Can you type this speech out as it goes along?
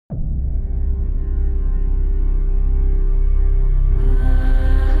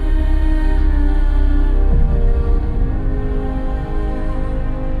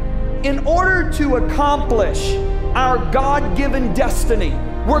to accomplish our God-given destiny,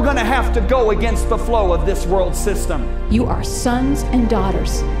 we're going to have to go against the flow of this world system. You are sons and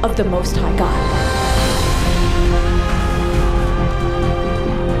daughters of the Most High God.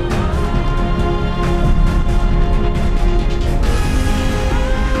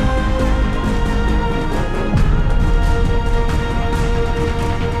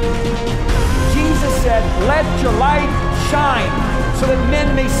 Let your light shine so that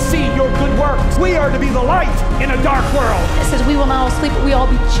men may see your good works. We are to be the light in a dark world. It says we will not all sleep, but we all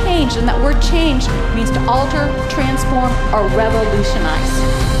be changed. And that word change means to alter, transform, or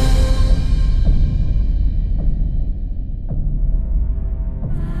revolutionize.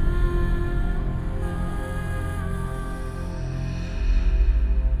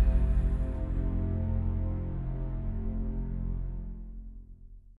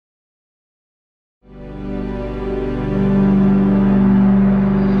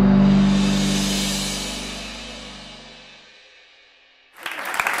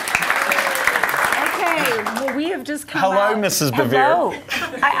 Hello, Mrs. Bevere. Hello.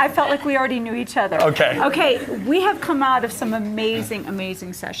 I felt like we already knew each other. Okay. Okay, we have come out of some amazing,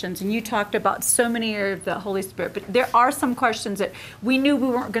 amazing sessions, and you talked about so many of the Holy Spirit, but there are some questions that we knew we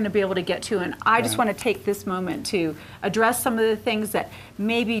weren't going to be able to get to, and I just want to take this moment to address some of the things that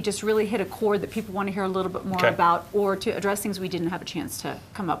maybe just really hit a chord that people want to hear a little bit more about, or to address things we didn't have a chance to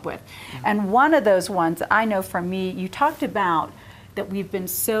come up with. And one of those ones that I know from me, you talked about that we've been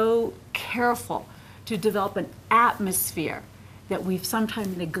so careful to develop an atmosphere that we've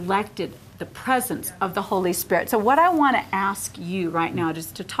sometimes neglected the presence of the Holy Spirit. So what I want to ask you right now,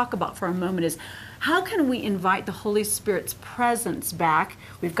 just to talk about for a moment, is how can we invite the Holy Spirit's presence back?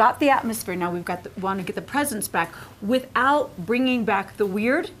 We've got the atmosphere, now we've got want to get the presence back without bringing back the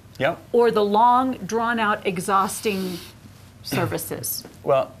weird or the long, drawn-out, exhausting services.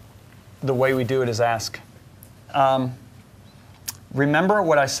 Well, the way we do it is ask. Remember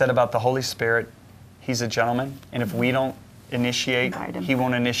what I said about the Holy Spirit? He's a gentleman, and if we don't initiate, he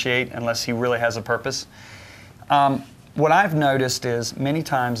won't initiate unless he really has a purpose. What I've noticed is many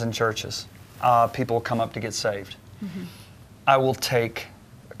times in churches, people will come up to get saved. I will take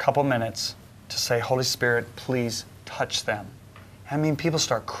a couple minutes to say, Holy Spirit, please touch them. I mean, people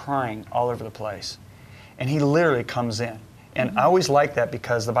start crying all over the place. And he literally comes in. And I always like that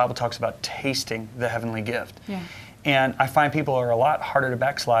because the Bible talks about tasting the heavenly gift. And I find people are a lot harder to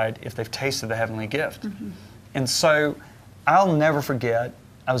backslide if they've tasted the heavenly gift. And so I'll never forget,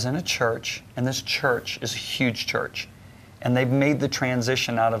 I was in a church, and this church is a huge church. And they've made the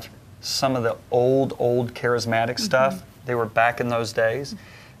transition out of some of the old charismatic stuff. They were back in those days,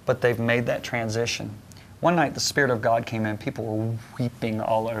 but they've made that transition. One night the Spirit of God came in, people were weeping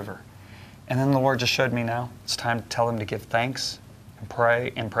all over. And then the Lord just showed me, now it's time to tell them to give thanks and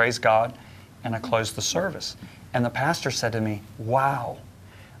pray and praise God. And I closed the service. And the pastor said to me, wow,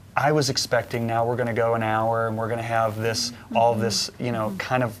 I was expecting now we're going to go an hour and we're going to have this, all this, you know,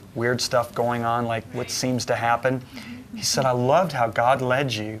 kind of weird stuff going on, like what seems to happen. He said, I loved how God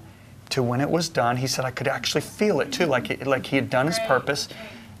led you to when it was done. He said, I could actually feel it too, like he had done his purpose.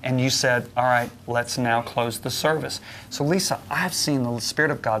 And you said, all right, let's now close the service. So Lisa, I've seen the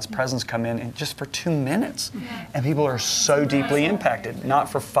Spirit of God's presence come in just for 2 minutes. And people are so deeply impacted, not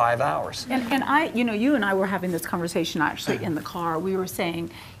for 5 hours. And I, you know, you and I were having this conversation actually in the car. We were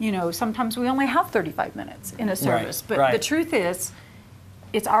saying, you know, sometimes we only have 35 minutes in a service. But the truth is,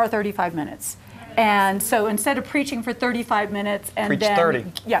 it's our 35 minutes. And so instead of preaching for 35 minutes and preach 30.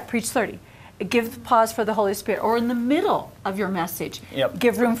 Yeah, preach 30. Give pause for the Holy Spirit, or in the middle of your message,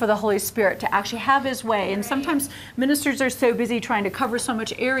 give room for the Holy Spirit to actually have His way. And sometimes ministers are so busy trying to cover so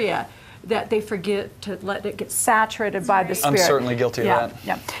much area that they forget to let it get saturated by the Spirit. I'm certainly guilty of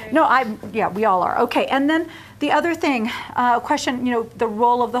that. No, we all are. Okay, and then the other thing, question, you know, the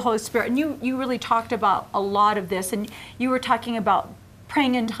role of the Holy Spirit. And you really talked about a lot of this, and you were talking about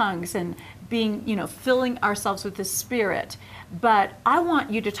praying in tongues and being, you know, filling ourselves with the Spirit. But I want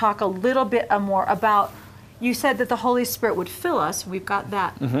you to talk a little bit more about, you said that the Holy Spirit would fill us. We've got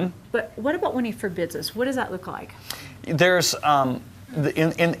that. But what about when He forbids us? What does that look like? There's, in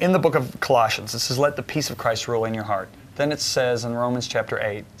the book of Colossians, it says, let the peace of Christ rule in your heart. Then it says in Romans chapter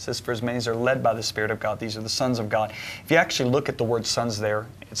 8, it says, for as many as are led by the Spirit of God, these are the sons of God. If you actually look at the word sons there,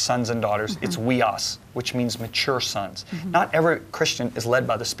 it's sons and daughters, it's weos, which means mature sons. Not every Christian is led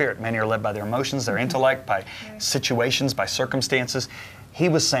by the Spirit. Many are led by their emotions, their intellect, by situations, by circumstances. He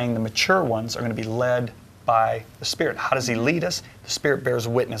was saying the mature ones are going to be led by the Spirit. How does He lead us? The Spirit bears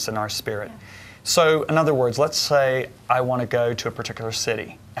witness in our spirit. So, in other words, let's say I want to go to a particular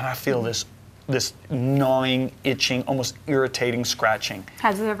city, and I feel this this gnawing, itching, almost irritating scratching.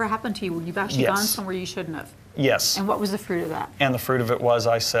 Has it ever happened to you where you've actually Yes. gone somewhere you shouldn't have? Yes. And what was the fruit of that? And the fruit of it was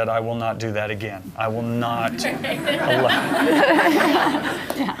I said, I will not do that again. I will not allow.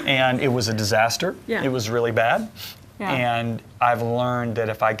 And it was a disaster. Yeah. It was really bad. Yeah. And I've learned that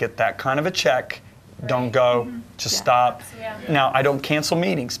if I get that kind of a check, don't go, just stop. Yeah. Now, I don't cancel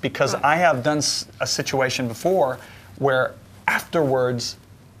meetings because I have done a situation before where afterwards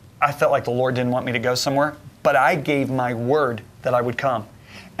I felt like the Lord didn't want me to go somewhere, but I gave my word that I would come.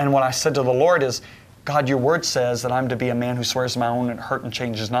 And what I said to the Lord is, God, your word says that I'm to be a man who swears my own and hurt and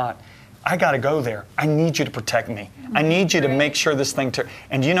changes not. I got to go there. I need you to protect me. I need you to make sure this thing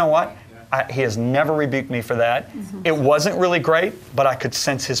and you know what? He has never rebuked me for that. It wasn't really great, but I could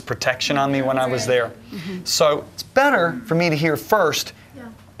sense his protection on me when I was there. So it's better for me to hear first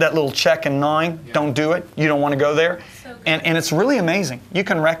that little check and gnawing, don't do it, you don't want to go there. And it's really amazing. You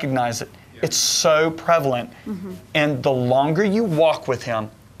can recognize it. It's so prevalent. And the longer you walk with him,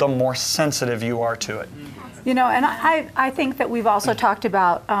 the more sensitive you are to it. You know, and I think that we've also talked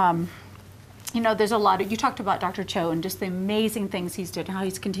about, you know, there's a lot of, you talked about Dr. Cho and just the amazing things he's did, how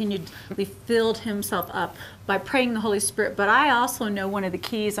he's continually filled himself up by praying the Holy Spirit. But I also know one of the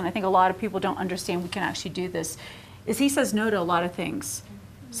keys, and I think a lot of people don't understand we can actually do this, is he says no to a lot of things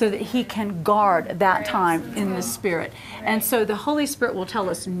so that he can guard that time in the Spirit. And so the Holy Spirit will tell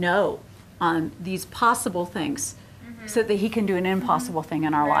us no on these possible things, so that he can do an impossible thing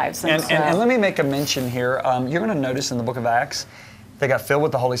in our lives. And let me make a mention here. You're going to notice in the book of Acts, they got filled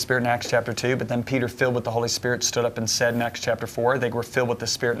with the Holy Spirit in Acts chapter 2, but then Peter, filled with the Holy Spirit, stood up and said in Acts chapter 4, they were filled with the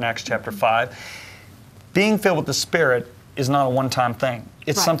Spirit in Acts chapter 5. Being filled with the Spirit is not a one-time thing.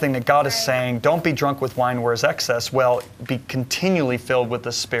 It's something that God is saying, don't be drunk with wine where is excess. Well, be continually filled with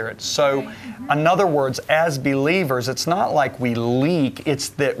the Spirit. So, in other words, as believers, it's not like we leak, it's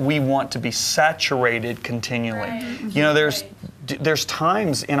that we want to be saturated continually. You know, there's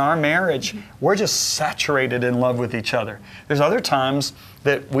times in our marriage we're just saturated in love with each other. There's other times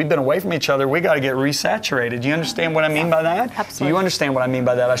that we've been away from each other, we got to get resaturated. Do you understand what I mean by that? Absolutely. You understand what I mean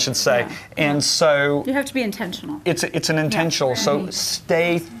by that, I should say. And so you have to be intentional. it's an intentional. So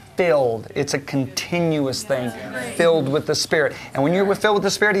stay filled. It's a continuous thing, filled with the Spirit. And when you're filled with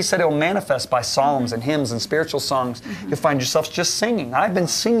the Spirit, he said it'll manifest by psalms and hymns and spiritual songs. You'll find yourself just singing. I've been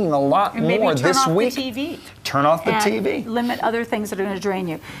singing a lot more this week. Turn off the TV. Turn off the and TV. Limit other things that are going to drain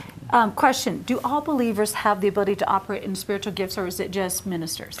you. Question, do all believers have the ability to operate in spiritual gifts, or is it just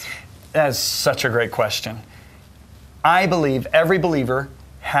ministers? That's such a great question. I believe every believer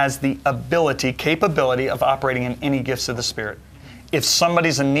has the capability of operating in any gifts of the Spirit. If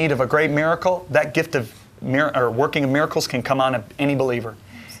somebody's in need of a great miracle, that gift of working of miracles can come on any believer.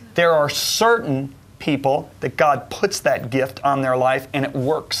 There are certain people that God puts that gift on their life and it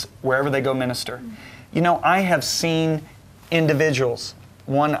works wherever they go minister. You know, I have seen individuals,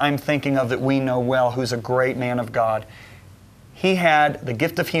 one I'm thinking of that we know well, who's a great man of God. He had the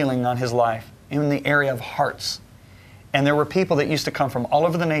gift of healing on his life in the area of hearts. And there were people that used to come from all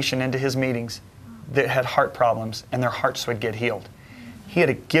over the nation into his meetings that had heart problems, and their hearts would get healed. He had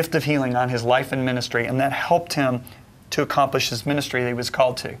a gift of healing on his life and ministry, and that helped him to accomplish his ministry that he was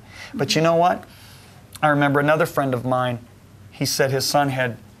called to. But you know what? I remember another friend of mine, he said his son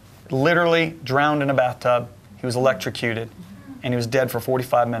had literally drowned in a bathtub. He was electrocuted, and he was dead for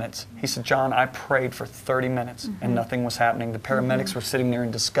 45 minutes. He said, John, I prayed for 30 minutes, and nothing was happening. The paramedics were sitting there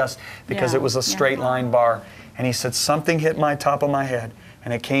in disgust because it was a straight line bar. And he said, something hit my top of my head,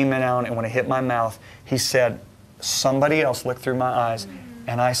 and it came in out, and when it hit my mouth, he said, somebody else looked through my eyes,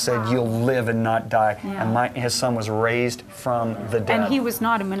 and I said, you'll live and not die. And his son was raised from the dead. And he was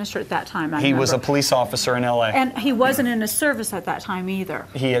not a minister at that time, He was a police officer in L.A. And he wasn't in a service at that time either.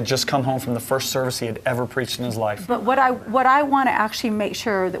 He had just come home from the first service he had ever preached in his life. But what I want to actually make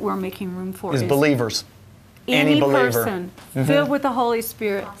sure that we're making room for is believers. Any believer. Person filled with the Holy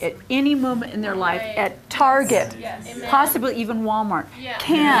Spirit at any moment in their life, at Target, possibly even Walmart,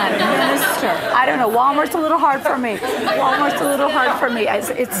 can minister. I don't know, Walmart's a little hard for me.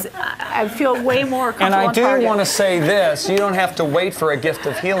 I feel way more comfortable. And I do Target. want to say this, you don't have to wait for a gift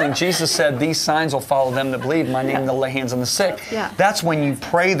of healing. Jesus said, these signs will follow them that believe. My name, they'll lay hands on the sick. That's when you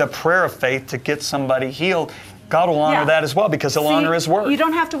pray the prayer of faith to get somebody healed. God will honor that as well because He'll honor His word. You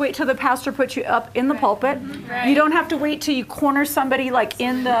don't have to wait till the pastor puts you up in the pulpit. You don't have to wait till you corner somebody like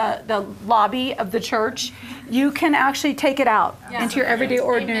in the lobby of the church. You can actually take it out into your everyday,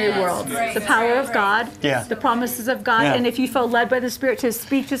 ordinary world. The power of God, the promises of God, and if you feel led by the Spirit to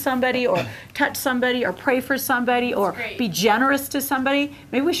speak to somebody or touch somebody or pray for somebody or be generous to somebody,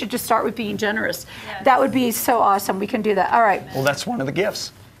 maybe we should just start with being generous. That would be so awesome. We can do that. All right. Well, that's one of the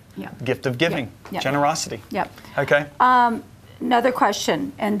gifts. Gift of giving, generosity. Yep. Okay. Another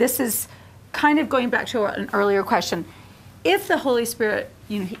question, and this is kind of going back to an earlier question. If the Holy Spirit,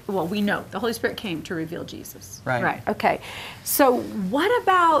 we know the Holy Spirit came to reveal Jesus. Right. Right. Okay. So what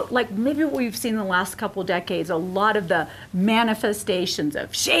about, like, maybe what we've seen in the last couple decades, a lot of the manifestations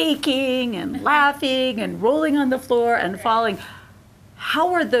of shaking and laughing and rolling on the floor and falling.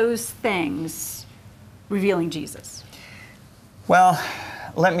 How are those things revealing Jesus? Well,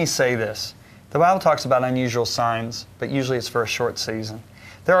 let me say this. The Bible talks about unusual signs, but usually it's for a short season.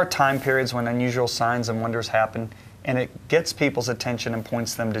 There are time periods when unusual signs and wonders happen, and it gets people's attention and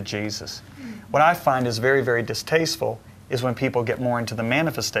points them to Jesus. What I find is very, very distasteful is when people get more into the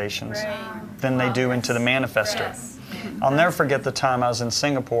manifestations than they do into the manifester. I'll never forget the time I was in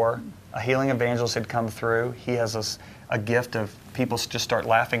Singapore. A healing evangelist had come through. He has a gift of people just start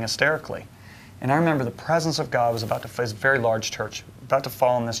laughing hysterically. And I remember the presence of God was about to, it's a very large church, about to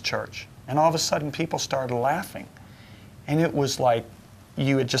fall in this church. And all of a sudden people started laughing. And it was like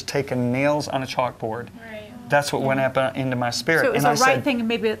you had just taken nails on a chalkboard. That's what went up into my spirit. So it was the right thing,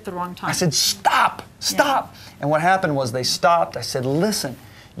 maybe at the wrong time. I said, stop, stop. And what happened was they stopped. I said, listen,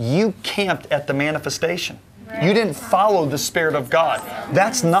 you camped at the manifestation. You didn't follow the Spirit of God.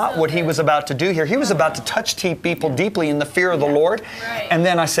 That's not what He was about to do here. He was about to touch people deeply in the fear of the Lord. And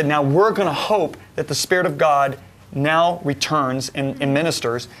then I said, now we're going to hope that the Spirit of God now returns and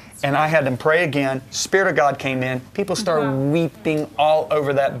ministers. And I had them pray again. Spirit of God came in. People started weeping all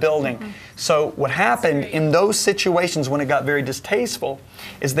over that building. So what happened in those situations when it got very distasteful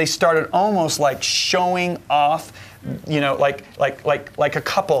is they started almost like showing off, like a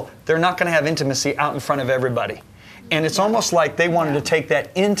couple. They're not going to have intimacy out in front of everybody. And it's almost like they wanted to take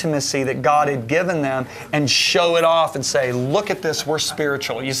that intimacy that God had given them and show it off and say, look at this, we're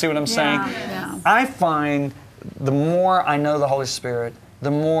spiritual. You see what I'm saying? I find the more I know the Holy Spirit,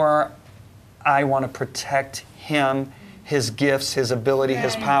 the more I want to protect Him, His gifts, His ability,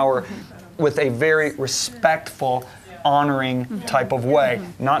 His power, with a very respectful, honoring type of way.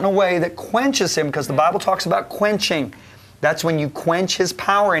 Not in a way that quenches Him, because the Bible talks about quenching. That's when you quench His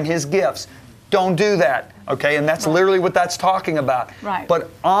power and His gifts. Don't do that, okay? And that's literally what that's talking about. But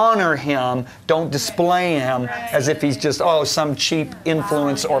honor Him, don't display Him as if He's just, some cheap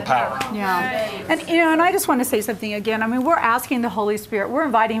influence or power. And and I just want to say something again. I mean, we're asking the Holy Spirit, we're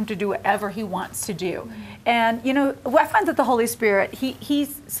inviting Him to do whatever He wants to do. And I find that the Holy Spirit, He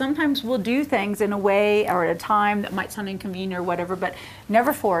sometimes will do things in a way or at a time that might sound inconvenient or whatever, but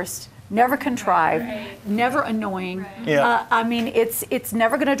never forced. Never contrived, never annoying. I mean, it's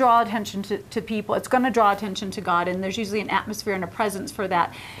never going to draw attention to people. It's going to draw attention to God, and there's usually an atmosphere and a presence for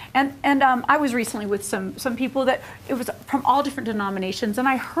that. And I was recently with some people that it was from all different denominations, and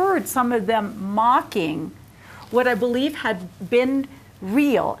I heard some of them mocking what I believe had been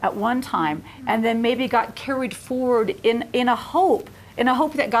real at one time, and then maybe got carried forward in a hope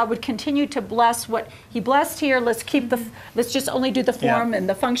that God would continue to bless what He blessed here. Let's just only do the form, and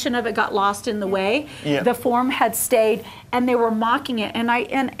the function of it got lost in the way. The form had stayed, and they were mocking it. And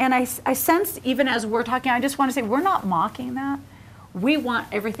I sense, even as we're talking, I just want to say, we're not mocking that. We want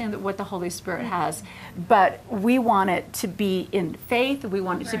everything what the Holy Spirit has, but we want it to be in faith. We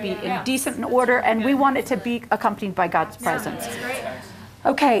want it to be in decent order, and we want it to be accompanied by God's presence.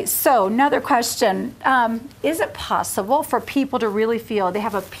 Okay, so another question. Is it possible for people to really feel they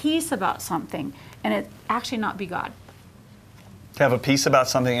have a peace about something and it actually not be God? To have a peace about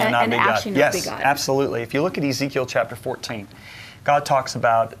something and not be God? Yes, absolutely. If you look at Ezekiel chapter 14, God talks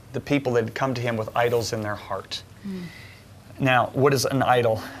about the people that had come to Him with idols in their heart. Now, what is an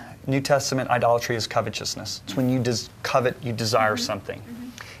idol? New Testament idolatry is covetousness. It's when you covet, you desire something.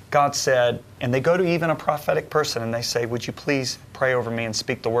 God said, and they go to even a prophetic person and they say, would you please pray over me and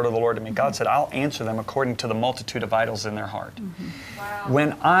speak the word of the Lord to me? God said, I'll answer them according to the multitude of idols in their heart.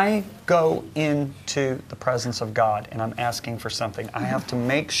 When I go into the presence of God and I'm asking for something, I have to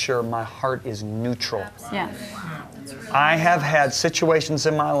make sure my heart is neutral. I have had situations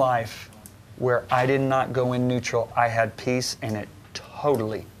in my life where I did not go in neutral. I had peace and it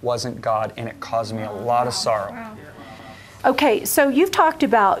totally wasn't God, and it caused me a lot of sorrow. Okay, so you've talked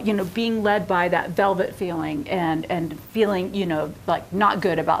about, being led by that velvet feeling and feeling, like not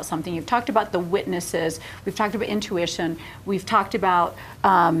good about something. You've talked about the witnesses. We've talked about intuition. We've talked about,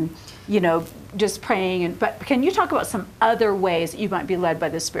 just praying. But can you talk about some other ways that you might be led by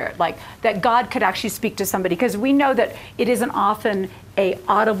the Spirit, like that God could actually speak to somebody? Because we know that it isn't often a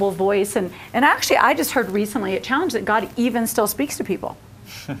audible voice. And actually, I just heard recently a challenge that God even still speaks to people.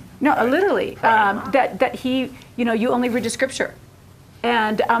 No, literally, that He, you only read the Scripture.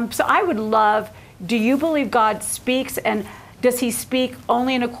 And so I would love, do you believe God speaks? And Does he speak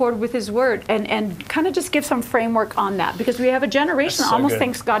only in accord with his word? And kind of just give some framework on that, because we have a generation that almost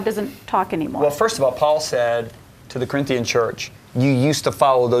thinks God doesn't talk anymore. Well, first of all, Paul said to the Corinthian church, you used to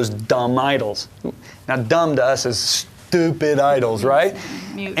follow those dumb idols. Now, dumb to us is stupid idols, right?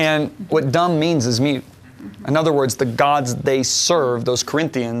 Mute. And what dumb means is mute. In other words, the gods they served, those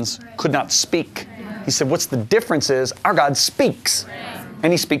Corinthians, could not speak. He said, what's the difference is our God speaks.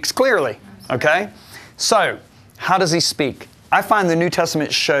 And he speaks clearly, okay? So, how does he speak? I find the New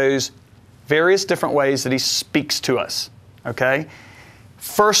Testament shows various different ways that he speaks to us, okay?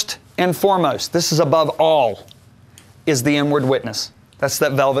 First and foremost, this is above all, is the inward witness. That's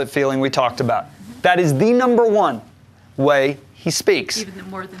that velvet feeling we talked about. That is the number one way he speaks. Even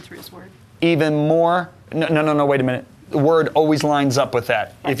more than through his word. Even more, no, wait a minute. The word always lines up with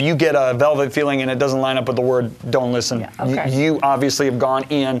that. If you get a velvet feeling and it doesn't line up with the word, don't listen. Yeah, okay. You obviously have gone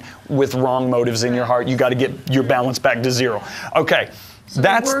in with wrong motives in your heart. You got to get your balance back to zero. Okay. So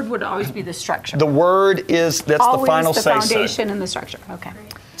the word would always be the structure. The word is, that's always the final the say-so. foundation and the structure. Okay.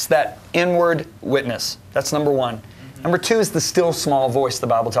 It's that inward witness. That's number one. Number two is the still small voice the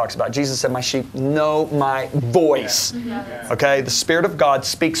Bible talks about. Jesus said, my sheep know my voice. Okay? The Spirit of God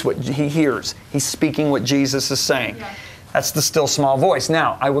speaks what he hears. He's speaking what Jesus is saying. That's the still small voice.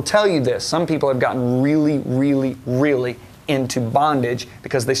 Now, I will tell you this. Some people have gotten really, really, really into bondage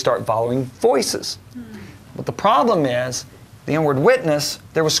because they start following voices. But the problem is, the inward witness,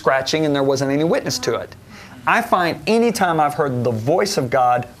 there was scratching and there wasn't any witness to it. I find anytime I've heard the voice of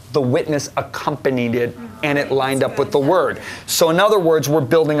God, the witness accompanied it and it lined up with the word. So in other words, we're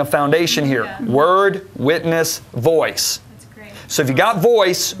building a foundation here. Word, witness, voice. So if you got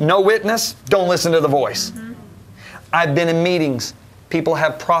voice, no witness, don't listen to the voice. I've been in meetings. People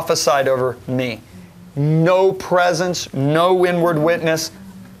have prophesied over me. No presence, no inward witness.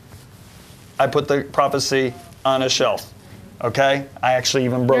 I put the prophecy on a shelf. Okay? I actually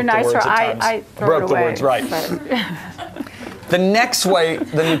even broke the words at times. I throw broke it the away, words, right. The next way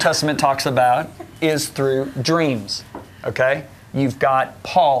the New Testament talks about is through dreams. Okay? You've got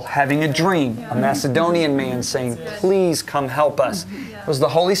Paul having a dream, a Macedonian man saying, please come help us. It was the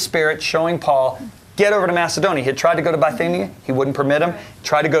Holy Spirit showing Paul, get over to Macedonia. He had tried to go to Bithynia. He wouldn't permit him.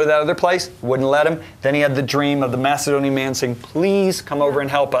 Tried to go to that other place. Wouldn't let him. Then he had the dream of the Macedonian man saying, please come over and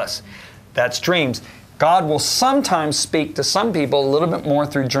help us. That's dreams. God will sometimes speak to some people a little bit more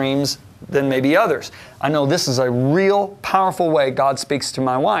through dreams than maybe others. I know this is a real powerful way God speaks to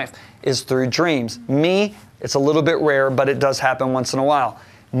my wife, is through dreams. Me, it's a little bit rare, but it does happen once in a while.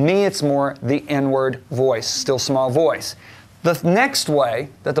 Me, it's more the inward voice, still small voice. The next way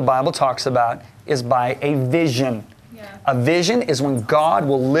that the Bible talks about is by a vision. A vision is when God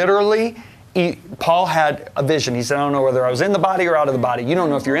will literally, Paul had a vision. He said, I don't know whether I was in the body or out of the body. You don't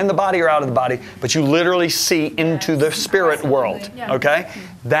know if you're in the body or out of the body, but you literally see into the spirit world. Okay?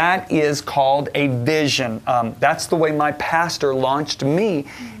 That is called a vision. That's the way my pastor launched me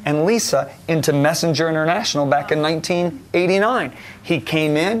and Lisa into Messenger International back in 1989. He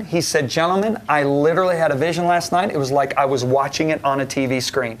came in, he said, gentlemen, I literally had a vision last night. It was like I was watching it on a TV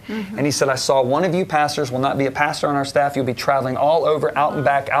screen. And he said, I saw one of you pastors will not be a pastor on our staff. You'll be traveling all over, out and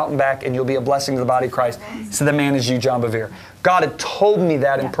back, and you'll be a blessing to the body of Christ. He said, the man is you, John Bevere. God had told me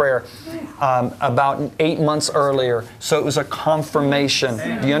that in prayer about 8 months earlier. So it was a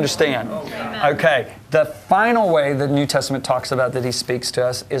confirmation. Do you understand? Okay. The final way the New Testament talks about that he speaks to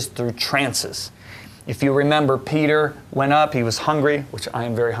us is through trances. If you remember, Peter went up. He was hungry, which I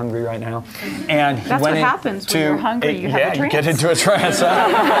am very hungry right now. And he That's went what happens when you're hungry. You have a trance. You get into a trance.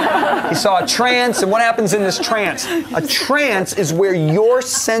 Huh? He saw a trance, and what happens in this trance? A trance is where your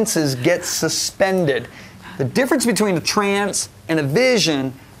senses get suspended. The difference between a trance and a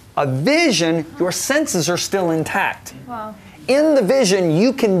vision, your senses are still intact. Wow. In the vision,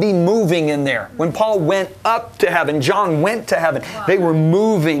 you can be moving in there. When Paul went up to heaven, John went to heaven, they were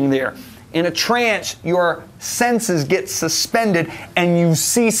moving there. In a trance, your senses get suspended and you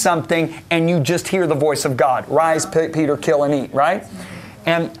see something and you just hear the voice of God. Rise, Peter, kill and eat, right?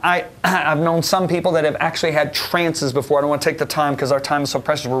 And I've known some people that have actually had trances before. I don't want to take the time because our time is so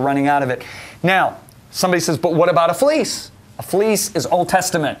precious, we're running out of it. Now, somebody says, but what about a fleece? A fleece is Old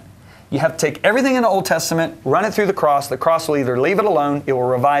Testament. You have to take everything in the Old Testament, run it through the cross. The cross will either leave it alone, it will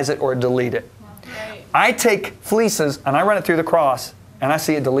revise it, or delete it. Right. I take fleeces and I run it through the cross and I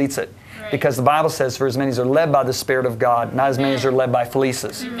see it deletes it. Right. Because the Bible says, for as many as are led by the Spirit of God, not as many as are led by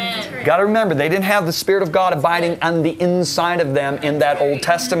fleeces. You've got to remember, they didn't have the Spirit of God abiding on the inside of them in that Old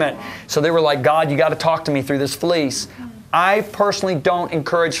Testament. So they were like, God, you got to talk to me through this fleece. I personally don't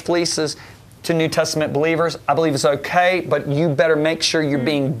encourage fleeces. to New Testament believers. I believe it's okay, but you better make sure you're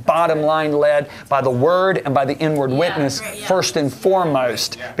being bottom line led by the Word and by the inward witness first and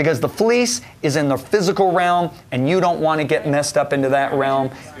foremost, because the fleece is in the physical realm and you don't want to get messed up into that realm.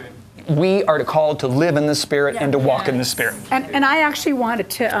 We are called to live in the Spirit and to walk in the Spirit. And I actually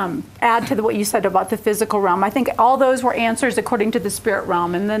wanted to add to what you said about the physical realm. I think all those were answers according to the spirit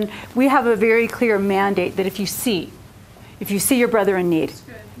realm. And then we have a very clear mandate that if you see your brother in need,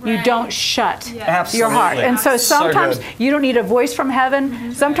 you don't shut your heart. And so sometimes you don't need a voice from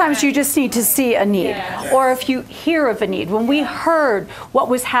heaven. Sometimes you just need to see a need. Or if you hear of a need. When we heard what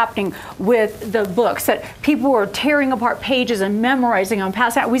was happening with the books, that people were tearing apart pages and memorizing them,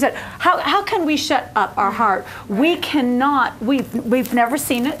 passing out, we said, how can we shut up our heart? We cannot. We've never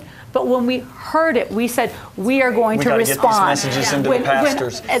seen it. But when we heard it, we said, we are going to respond. Get these messages into the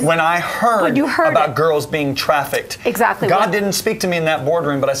pastors. When I heard about girls being trafficked, God didn't speak to me in that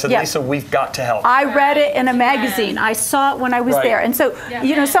boardroom, but I said, Lisa, we've got to help. I read it in a magazine. I saw it when I was there. And so,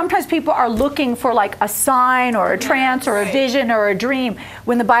 you know, sometimes people are looking for like a sign or a trance or a vision or a dream,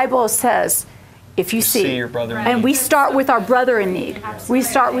 when the Bible says, if you see your brother in need. And we start with our brother in need. Absolutely. We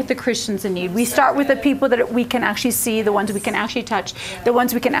start with the Christians in need. We start with the people that we can actually see, the ones we can actually touch, the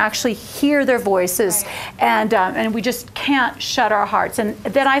ones we can actually hear their voices, and we just can't shut our hearts. And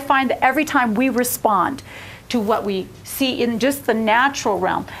then I find that every time we respond to what we see in just the natural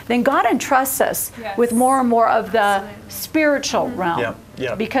realm, then God entrusts us with more and more of the spiritual realm.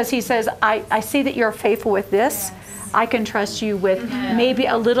 Because He says, I see that you're faithful with this. I can trust you with maybe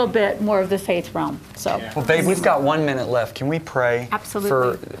a little bit more of the faith realm. So, well, babe, we've got 1 minute left. Can we pray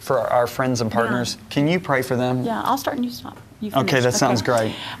for our friends and partners? Can you pray for them? Yeah, I'll start and you stop. Okay, that sounds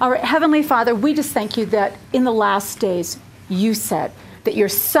great. All right, Heavenly Father, we just thank you that in the last days, you said that your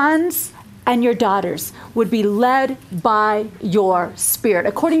sons and your daughters would be led by your Spirit.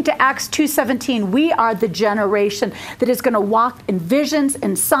 According to Acts 2:17, we are the generation that is going to walk in visions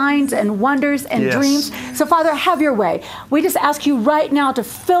and signs and wonders and dreams. So, Father, have your way. We just ask you right now to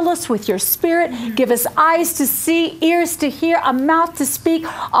fill us with your Spirit. Give us eyes to see, ears to hear, a mouth to speak,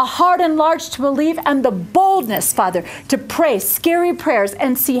 a heart enlarged to believe, and the boldness, Father, to pray scary prayers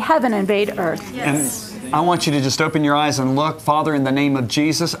and see heaven invade earth. And I want you to just open your eyes and look. Father, in the name of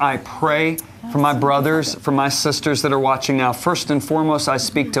Jesus, I pray for my brothers, for my sisters that are watching now. First and foremost, I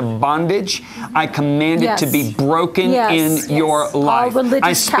speak to bondage. I command it to be broken in your life.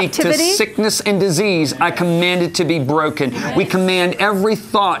 I speak to sickness and disease. I command it to be broken. We command every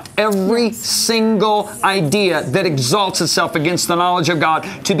thought, every single idea that exalts itself against the knowledge of God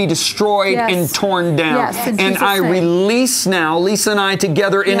to be destroyed and torn down. And I release now, Lisa and I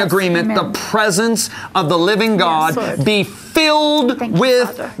together in agreement, the presence of the living God be filled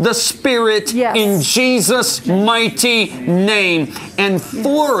with the Spirit in Jesus' mighty name, and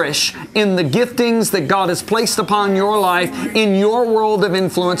flourish in the giftings that God has placed upon your life in your world of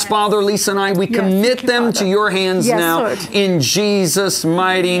influence. Father, Lisa and I, we commit them to your hands now in Jesus'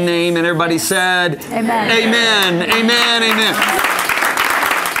 mighty name. And everybody said, Amen. Amen. Amen. Amen.